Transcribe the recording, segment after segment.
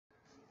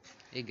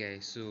Hey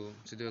guys, so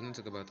today we're going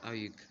to talk about how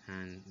you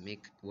can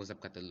make WhatsApp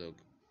catalog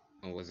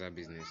on WhatsApp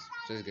business.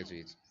 So let's get to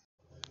it.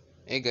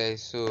 Hey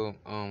guys, so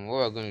what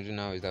we're going to do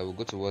now is that we'll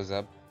go to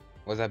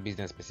WhatsApp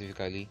business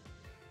specifically.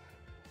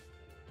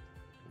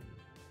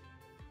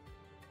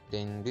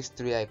 Then this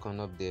three icon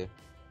up there,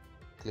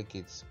 click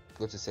it,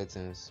 go to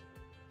settings.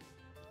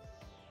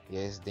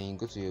 Yes, then you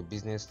go to your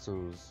business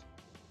tools.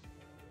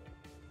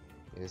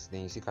 Yes,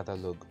 then you see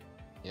catalog.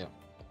 Yeah.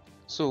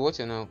 So what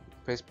you now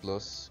press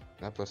plus,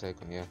 that plus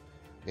icon, yeah.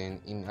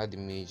 Then add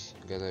image,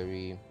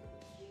 gallery.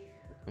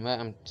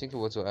 I'm thinking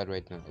what to add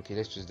right now. Okay,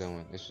 let's choose that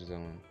one.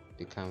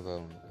 The Canva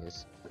one.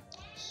 Yes.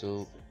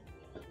 So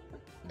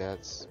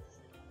that's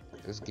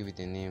let's give it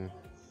a name.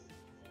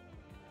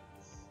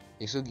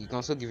 You can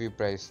also give you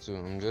price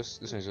too. This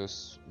one's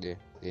just there.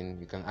 Then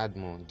you can add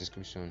more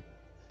description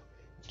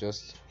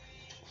just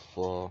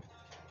for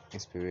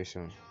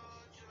inspiration.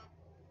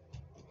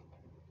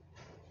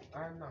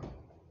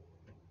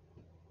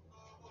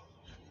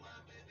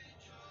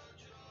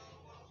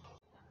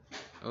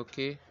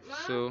 Okay,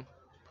 so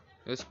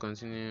let's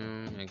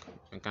continue. Like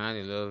you can add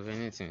a lot of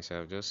anything,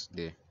 so just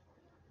there.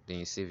 Then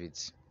you save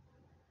it.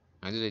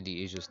 I do let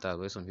the issue start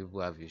where some people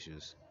have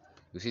issues.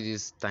 You see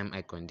this time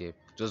icon there,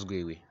 just go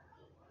away.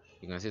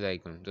 You can see that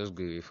icon, just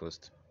go away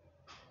first.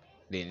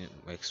 Then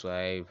like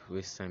swipe,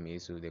 waste time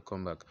so they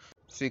come back.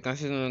 So you can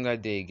see it's no longer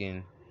there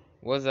again.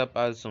 WhatsApp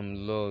has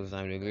some laws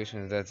and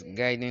regulations that's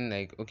guiding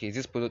like okay, is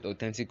this product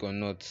authentic or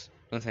not?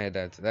 Something like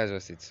that. That's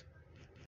just it.